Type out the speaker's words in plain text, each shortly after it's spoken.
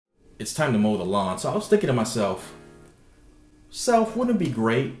it's time to mow the lawn. So I was thinking to myself, wouldn't it be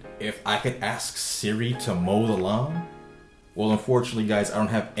great if I could ask Siri to mow the lawn? Well, unfortunately, guys, I don't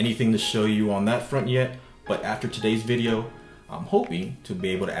have anything to show you on that front yet, but after today's video, I'm hoping to be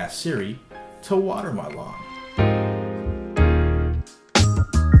able to ask Siri to water my lawn.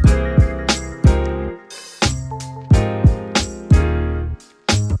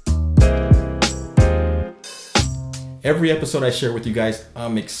 Every episode I share with you guys,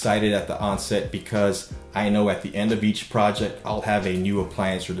 I'm excited at the onset because I know at the end of each project, I'll have a new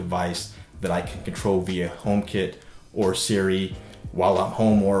appliance or device that I can control via HomeKit or Siri while I'm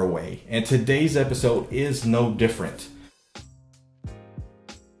home or away. And today's episode is no different.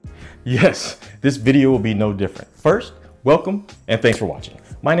 Yes, this video will be no different. First, welcome and thanks for watching.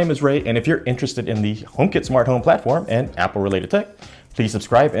 My name is Ray, and if you're interested in the HomeKit smart home platform and Apple related tech, please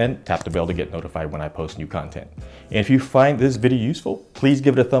subscribe and tap the bell to get notified when I post new content. And if you find this video useful, please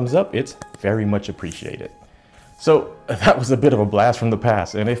give it a thumbs up. It's very much appreciated. So that was a bit of a blast from the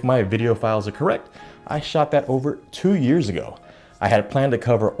past, and if my video files are correct, I shot that over 2 years ago. I had planned to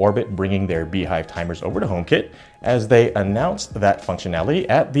cover Orbit bringing their B-Hyve timers over to HomeKit as they announced that functionality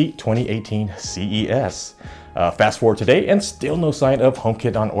at the 2018 CES. Fast forward today and still no sign of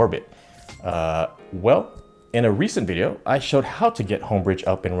HomeKit on Orbit. Well, in a recent video, I showed how to get Homebridge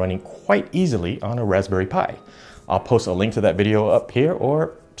up and running quite easily on a Raspberry Pi. I'll post a link to that video up here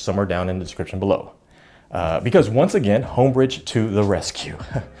or somewhere down in the description below. Because once again, Homebridge to the rescue.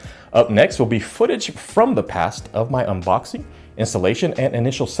 Up next will be footage from the past of my unboxing, installation, and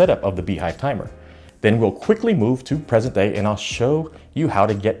initial setup of the B-Hyve timer. Then we'll quickly move to present day and I'll show you how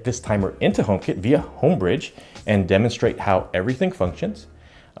to get this timer into HomeKit via Homebridge and demonstrate how everything functions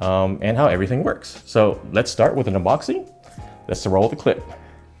and how everything works. So let's start with an unboxing. Let's roll the clip.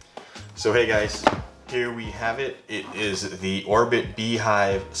 So hey guys, here we have it. It is the Orbit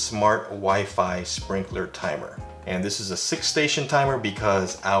B-Hyve Smart Wi-Fi Sprinkler Timer. And this is a 6-station timer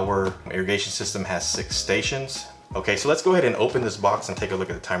because our irrigation system has 6 stations. Okay, so let's go ahead and open this box and take a look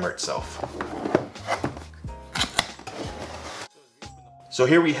at the timer itself. So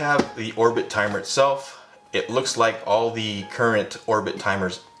here we have the Orbit timer itself. It looks like all the current Orbit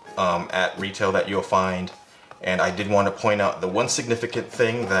timers at retail that you'll find. And I did want to point out the one significant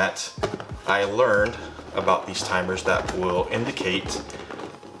thing that I learned about these timers that will indicate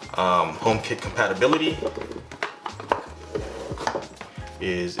HomeKit compatibility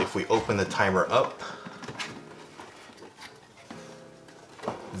is if we open the timer up,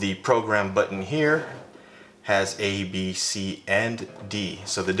 the program button here has A, B, C, and D.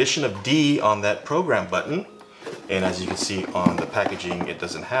 So the addition of D on that program button, and as you can see on the packaging, it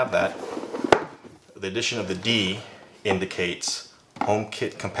doesn't have that. The addition of the D indicates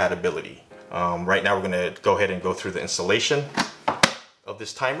HomeKit compatibility. Right now we're going to go ahead and go through the installation of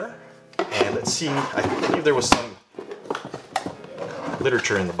this timer. And let's see, I believe there was some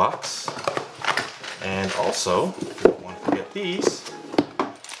literature in the box. And also, don't want to forget these,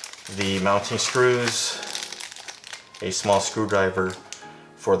 the mounting screws, a small screwdriver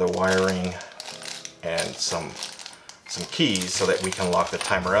for the wiring, and some keys so that we can lock the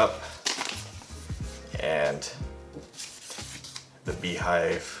timer up, and the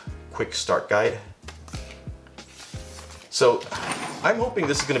B-Hyve quick start guide. So I'm hoping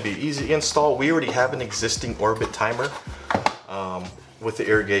this is going to be easy to install. We already have an existing Orbit timer with the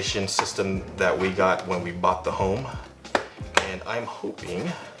irrigation system that we got when we bought the home, and I'm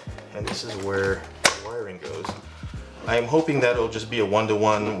hoping, and this is where the wiring goes, I'm hoping that it'll just be a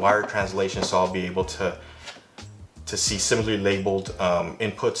one-to-one wire translation, so I'll be able to see similarly labeled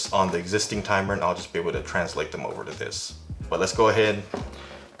inputs on the existing timer, and I'll just be able to translate them over to this. But let's go ahead,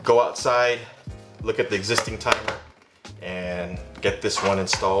 go outside, look at the existing timer, and get this one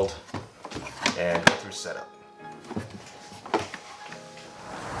installed and go through setup.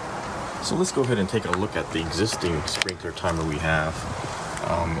 So let's go ahead and take a look at the existing sprinkler timer we have.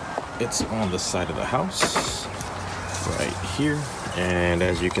 It's on the side of the house, right here, and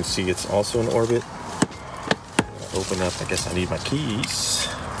as you can see, it's also an Orbit. Open up, I guess I need my keys.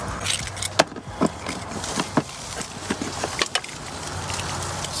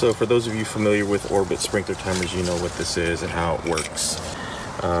 So for those of you familiar with Orbit sprinkler timers, you know what this is and how it works.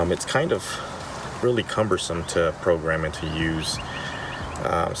 It's kind of really cumbersome to program and to use.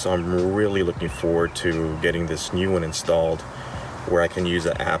 So I'm really looking forward to getting this new one installed where I can use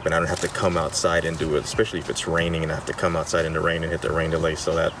an app and I don't have to come outside and do it, especially if it's raining and I have to come outside in the rain and hit the rain delay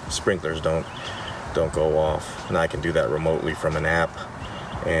so that sprinklers don't go off. And I can do that remotely from an app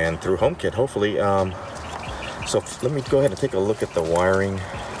and through HomeKit, hopefully. So let me go ahead and take a look at the wiring.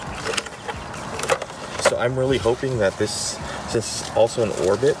 So I'm really hoping that this since it's also an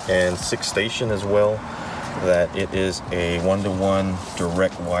Orbit and 6 station as well, that it is a 1-to-1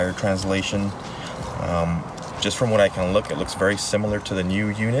 direct wire translation. Just from what I can look, it looks very similar to the new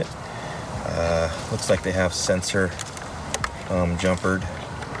unit. Looks like they have sensor jumpered,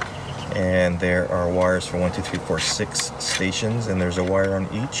 and there are wires for 1, 2, 3, 4, 6 stations, and there's a wire on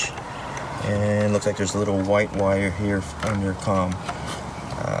each. And looks like there's a little white wire here on your comm.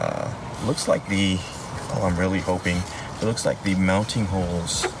 Looks like I'm really hoping, it looks like the mounting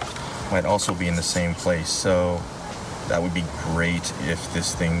holes might also be in the same place. So that would be great if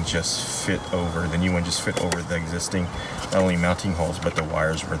this thing just fit over, the new one just fit over the existing, not only mounting holes, but the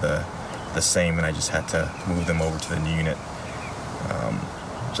wires were the same, and I just had to move them over to the new unit.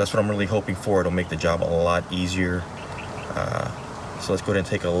 So that's what I'm really hoping for. It'll make the job a lot easier. So let's go ahead and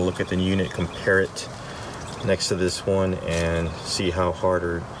take a look at the new unit, compare it next to this one, and see how hard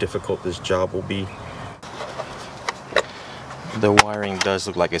or difficult this job will be. The wiring does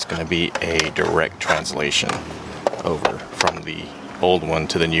look like it's going to be a direct translation over from the old one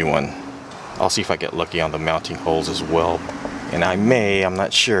to the new one. I'll see if I get lucky on the mounting holes as well, and I'm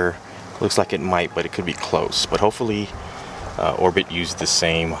not sure. Looks like it might, but it could be close. But hopefully Orbit used the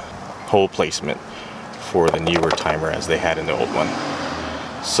same hole placement for the newer timer as they had in the old one.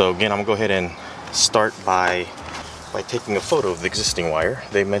 So again, I'm gonna go ahead and start by taking a photo of the existing wire.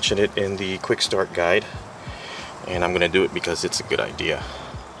 They mentioned it in the quick start guide, and I'm gonna do it because it's a good idea.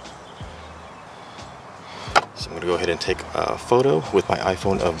 So I'm gonna go ahead and take a photo with my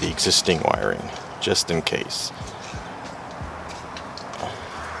iPhone of the existing wiring, just in case.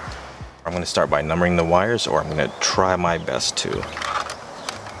 I'm going to start by numbering the wires, or I'm going to try my best to.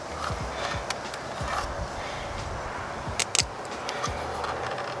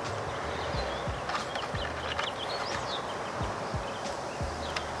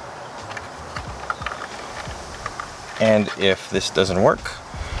 And if this doesn't work,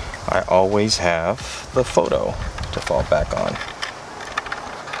 I always have the photo to fall back on.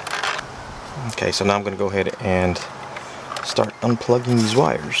 Okay, so now I'm going to go ahead and start unplugging these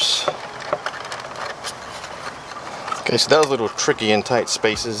wires. Okay, so that was a little tricky in tight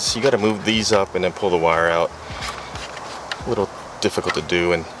spaces. You got to move these up and then pull the wire out. A little difficult to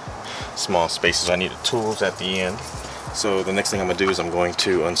do in small spaces. I needed tools at the end. So the next thing I'm going to do is I'm going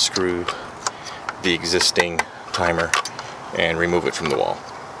to unscrew the existing timer and remove it from the wall.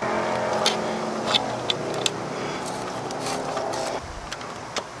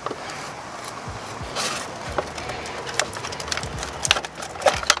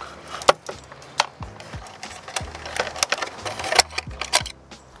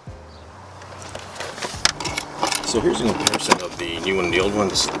 So here's a comparison of the new one and the old one.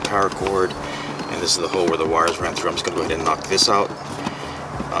 This is the power cord, and this is the hole where the wires ran through. I'm just going to go ahead and knock this out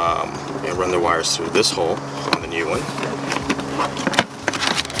and run the wires through this hole on the new one.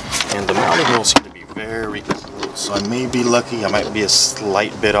 And the mounting holes seem to be very close, so I may be lucky. I might be a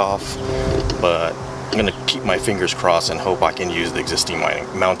slight bit off, but I'm going to keep my fingers crossed and hope I can use the existing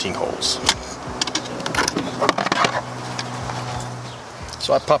mounting holes.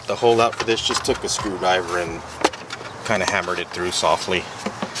 So I popped the hole out for this, just took a screwdriver and kind of hammered it through softly.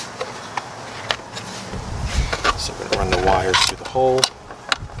 So I'm going to run the wires through the hole.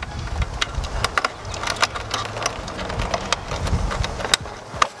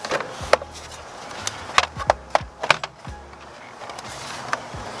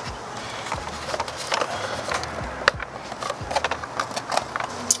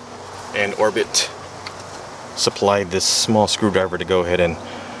 And Orbit supplied this small screwdriver to go ahead and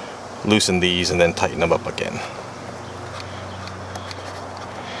loosen these and then tighten them up again.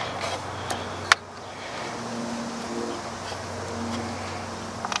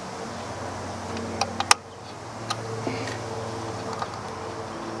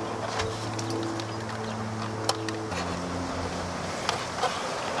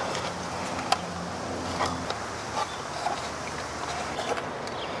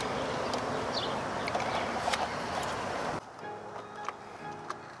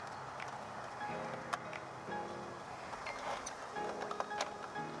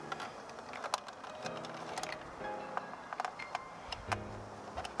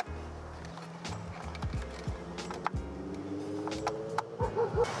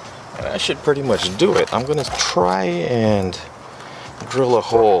 That should pretty much do it. I'm gonna try and drill a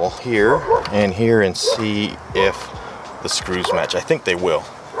hole here and here and see if the screws match. I think they will.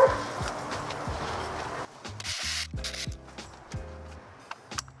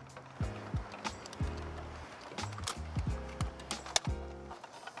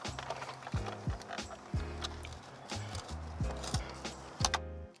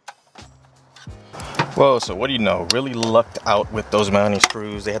 Whoa, so what do you know? Really lucked out with those mounting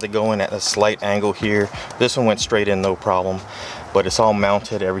screws. They had to go in at a slight angle here. This one went straight in, no problem. But it's all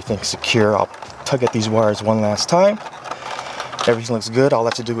mounted, everything's secure. I'll tug at these wires one last time. Everything looks good. All I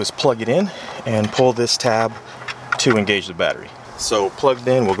have to do is plug it in and pull this tab to engage the battery. So plugged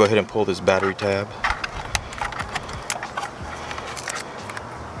in, we'll go ahead and pull this battery tab.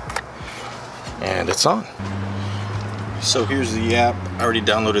 And it's on. So here's the app. I already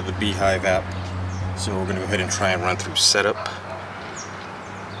downloaded the B-Hyve app. So we're gonna go ahead and try and run through setup.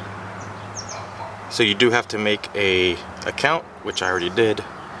 So you do have to make a account, which I already did.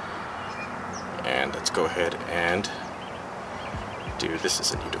 And let's go ahead and do, this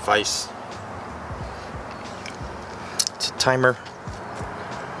is a new device. It's a timer.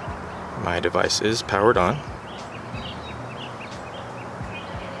 My device is powered on.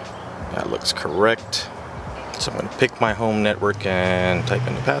 That looks correct. So I'm going to pick my home network and type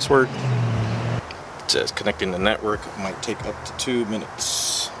in the password. It says connecting the network might take up to 2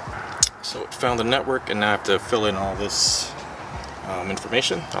 minutes. So it found the network and now I have to fill in all this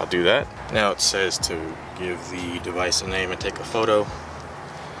information. I'll do that. Now it says to give the device a name and take a photo.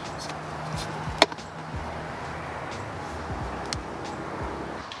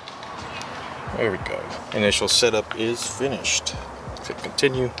 There we go. Initial setup is finished. Click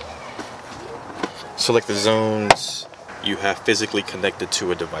continue. Select the zones you have physically connected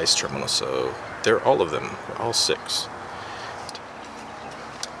to a device terminal. So they're all of them, all 6.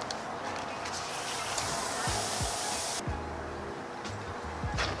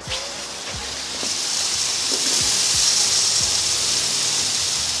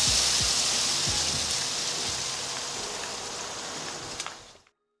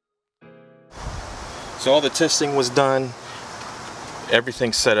 So all the testing was done.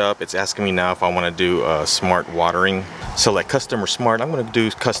 Everything's set up. It's asking me now if I want to do smart watering. Select custom or smart. I'm going to do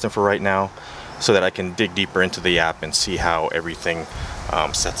custom for right now so that I can dig deeper into the app and see how everything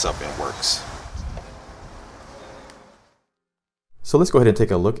sets up and works. So let's go ahead and take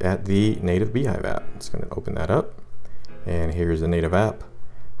a look at the native B-Hyve app. It's going to open that up. And here's the native app.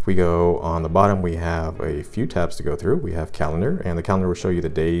 If we go on the bottom, we have a few tabs to go through. We have calendar, and the calendar will show you the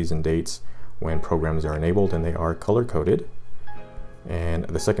days and dates when programs are enabled, and they are color coded. And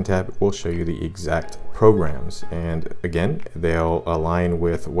the second tab will show you the exact programs, and again they'll align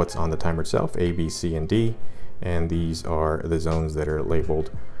with what's on the timer itself, A, B, C, and D, and these are the zones that are labeled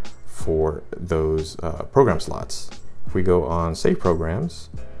for those program slots. If we go on save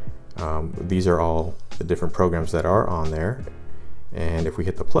programs, these are all the different programs that are on there, and if we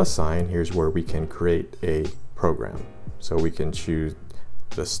hit the plus sign, here's where we can create a program. So we can choose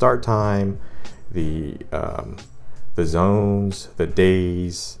the start time, the zones, the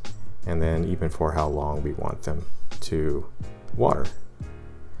days, and then even for how long we want them to water.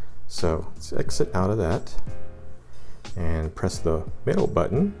 So let's exit out of that and press the middle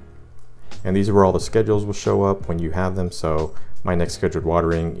button. And these are where all the schedules will show up when you have them. So my next scheduled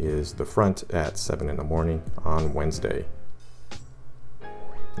watering is the front at 7 in the morning on Wednesday.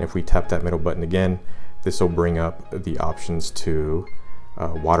 And if we tap that middle button again, this will bring up the options to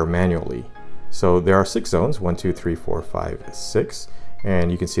water manually. So there are 6 zones, 1, 2, 3, 4, 5, 6,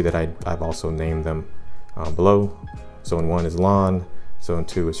 and you can see that I've also named them below. Zone 1 is lawn, zone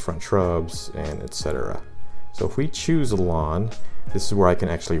 2 is front shrubs, and etc. So if we choose lawn, this is where I can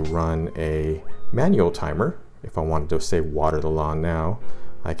actually run a manual timer. If I wanted to say water the lawn now,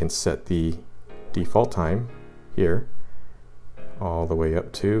 I can set the default time here all the way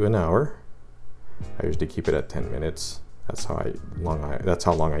up to an hour. I usually keep it at 10 minutes. That's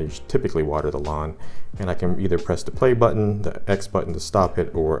how long I typically water the lawn. And I can either press the play button, the X button to stop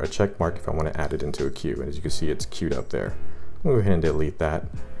it, or a check mark if I want to add it into a queue. And as you can see, it's queued up there. We'll go ahead and delete that.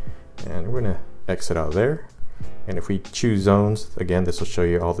 And we're going to exit out there. And if we choose zones, again, this will show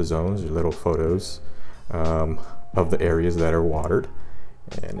you all the zones, your little photos of the areas that are watered.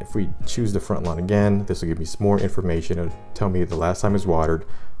 And if we choose the front lawn again, this will give me some more information. It'll tell me the last time it's watered,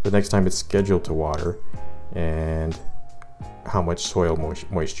 the next time it's scheduled to water, and how much soil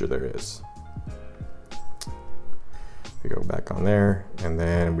moisture there is. We go back on there, and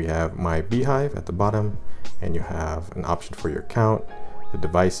then we have my B-Hyve at the bottom, and you have an option for your account, the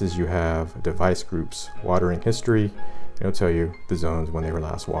devices you have, device groups, watering history. It'll tell you the zones when they were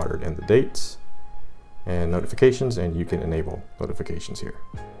last watered and the dates, and notifications, and you can enable notifications here.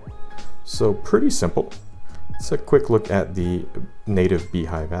 So pretty simple. It's a quick look at the native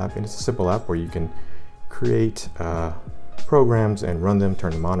B-Hyve app, and it's a simple app where you can create programs and run them,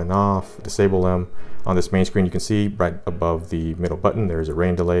 turn them on and off, disable them. On this main screen, you can see right above the middle button, there's a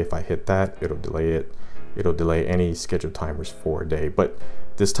rain delay. If I hit that, it'll delay it. It'll delay any scheduled timers for a day. But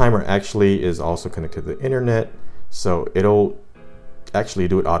This timer actually is also connected to the internet, so it'll actually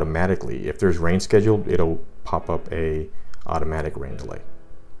do it automatically. If there's rain scheduled, it'll pop up a automatic rain delay.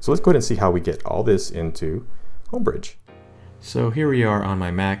 So let's go ahead and see how we get all this into Homebridge. So here we are on my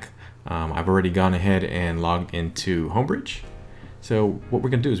Mac. I've already gone ahead and logged into Homebridge. So what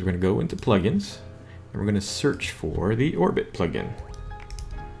we're going to do is we're going to go into plugins and we're going to search for the Orbit plugin.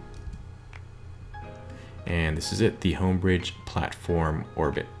 And this is it, the Homebridge Platform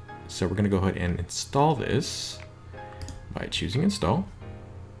Orbit. So we're going to go ahead and install this by choosing install.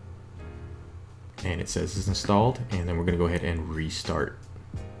 And it says it's installed, and then we're going to go ahead and restart.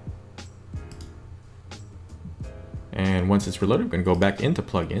 And once it's reloaded, we're going to go back into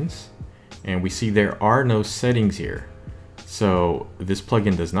plugins, and we see there are no settings here. So this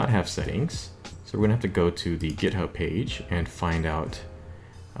plugin does not have settings. So we're going to have to go to the GitHub page and find out,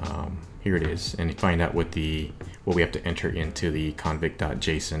 here it is, and find out what we have to enter into the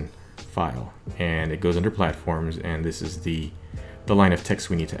config.json file. And it goes under platforms, and this is the line of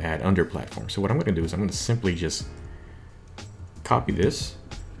text we need to add under platform. So what I'm going to do is I'm going to simply just copy this,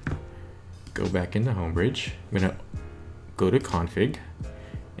 go back into Homebridge. I'm going to go to config,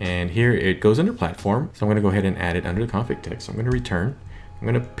 and here it goes under platform. So I'm going to go ahead and add it under the config text. So I'm going to return. I'm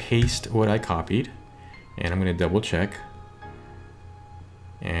going to paste what I copied, and I'm going to double check.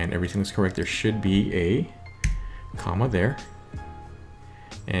 And everything is correct. There should be a comma there.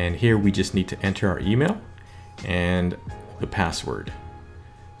 And here we just need to enter our email and the password.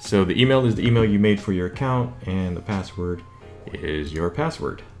 So the email is the email you made for your account, and the password is your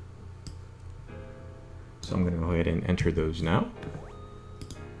password. So I'm going to go ahead and enter those now.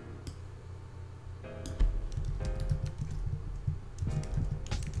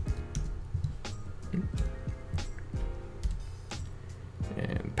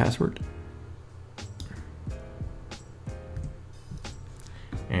 And password.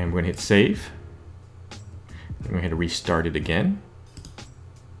 And we're going to hit save. I'm going to restart it again.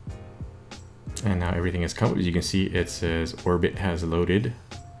 And now everything is covered. As you can see, it says Orbit has loaded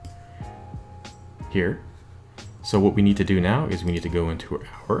here. So what we need to do now is we need to go into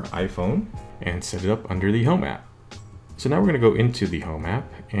our iPhone and set it up under the Home app. So now we're going to go into the Home app,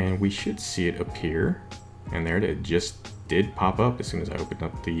 and we should see it appear. And there it just did pop up as soon as I opened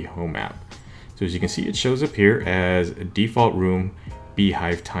up the Home app. So as you can see, it shows up here as a default room,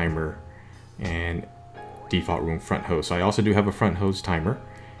 B-Hyve timer, and default room front host. So I also do have a front host timer,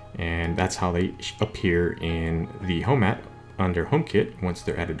 and that's how they appear in the Home app under HomeKit once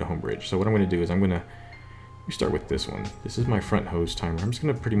they're added to Homebridge. So what I'm going to do is I'm going to start with this one. This is my front host timer. I'm just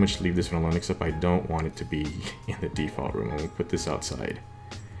going to pretty much leave this one alone, except I don't want it to be in the default room. I'm going to put this outside.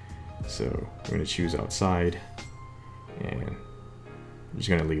 So I'm going to choose outside, and I'm just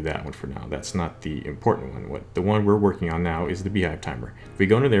going to leave that one for now. That's not the important one. The one we're working on now is the B-Hyve timer. If we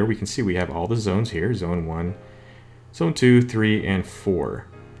go into there, we can see we have all the zones here: zone 1, zone 2, 3, and 4.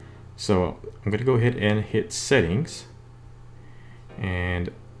 So I'm going to go ahead and hit settings,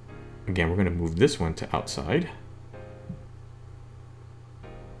 and again we're going to move this one to outside.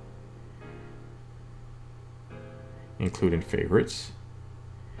 Include in favorites.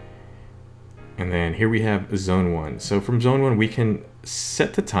 And then here we have zone 1. So from zone 1 we can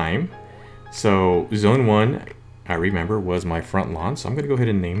set the time. So zone 1, I remember, was my front lawn. So I'm going to go ahead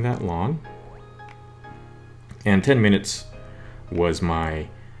and name that lawn. And 10 minutes was my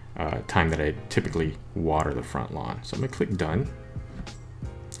time that I typically water the front lawn. So I'm going to click done.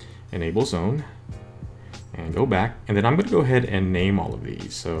 Enable zone. And go back. And then I'm going to go ahead and name all of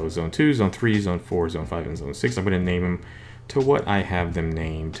these. So zone 2, zone 3, zone 4, zone 5, and zone 6. I'm going to name them to what I have them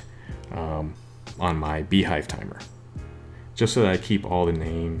named on my B-Hyve timer, just so that I keep all the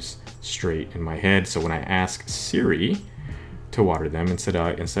names straight in my head. So when I ask Siri to water them, instead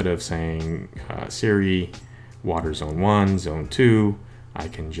of saying Siri water zone 1, zone 2, I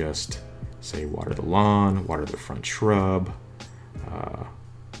can just say water the lawn, water the front shrub,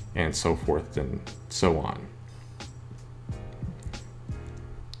 and so forth and so on.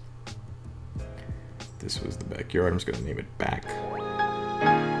 This was the backyard. I'm just going to name it back.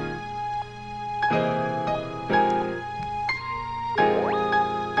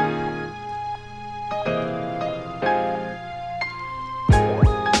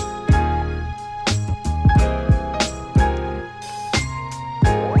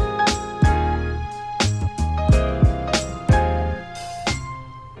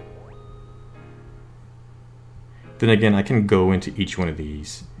 Then again, I can go into each one of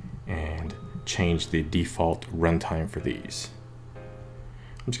these and change the default runtime for these.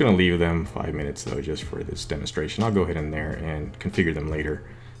 I'm just going to leave them 5 minutes though, just for this demonstration. I'll go ahead in there and configure them later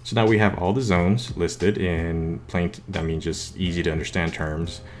So now we have all the zones listed in plain, just easy to understand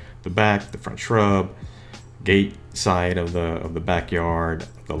terms. The back, the front shrub, gate side of the backyard,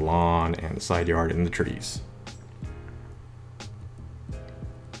 the lawn, and the side yard, and the trees.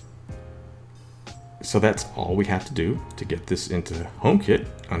 So that's all we have to do to get this into HomeKit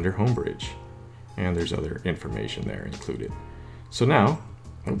under Homebridge. And there's other information there included. So now,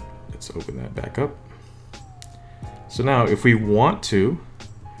 let's open that back up. So now if we want to,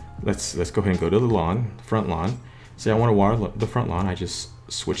 let's go ahead and go to the lawn, front lawn. Say I want to water the front lawn, I just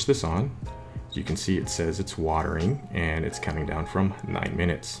switch this on. As you can see, it says it's watering and it's counting down from 9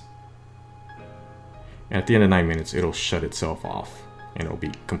 minutes. And at the end of 9 minutes, it'll shut itself off and it'll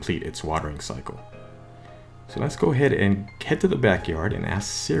complete its watering cycle. So let's go ahead and head to the backyard and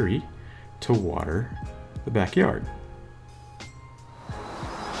ask Siri to water the backyard.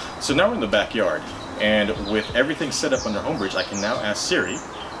 So now we're in the backyard, and with everything set up under Homebridge, I can now ask Siri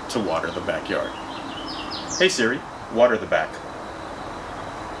to water the backyard. Hey Siri, water the back.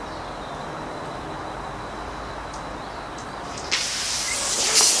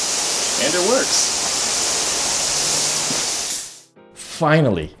 And it works.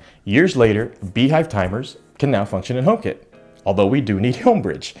 Finally, years later, B-Hyve timers can now function in HomeKit, although we do need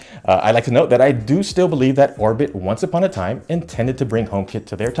Homebridge. I'd like to note that I do still believe that Orbit, once upon a time, intended to bring HomeKit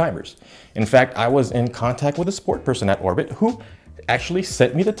to their timers. In fact, I was in contact with a support person at Orbit who actually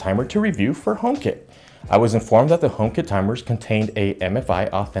sent me the timer to review for HomeKit. I was informed that the HomeKit timers contained a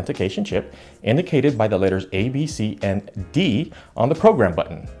MFI authentication chip indicated by the letters A, B, C, and D on the program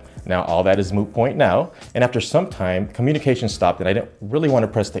button. Now, all that is moot point now, and after some time, communication stopped and I didn't really want to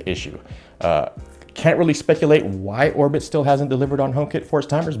press the issue. Can't really speculate why Orbit still hasn't delivered on HomeKit for its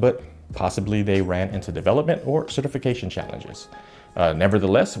timers, but possibly they ran into development or certification challenges.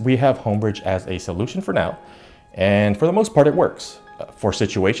 Nevertheless, we have Homebridge as a solution for now, and for the most part it works. For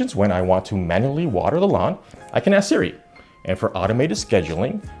situations when I want to manually water the lawn, I can ask Siri, and for automated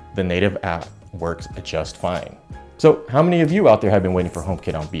scheduling, the native app works just fine. So how many of you out there have been waiting for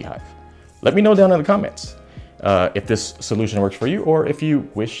HomeKit on B-Hyve? Let me know down in the comments if this solution works for you, or if you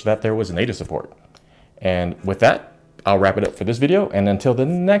wish that there was native support. And with that, I'll wrap it up for this video, and until the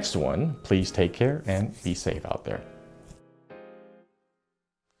next one, please take care and be safe out there.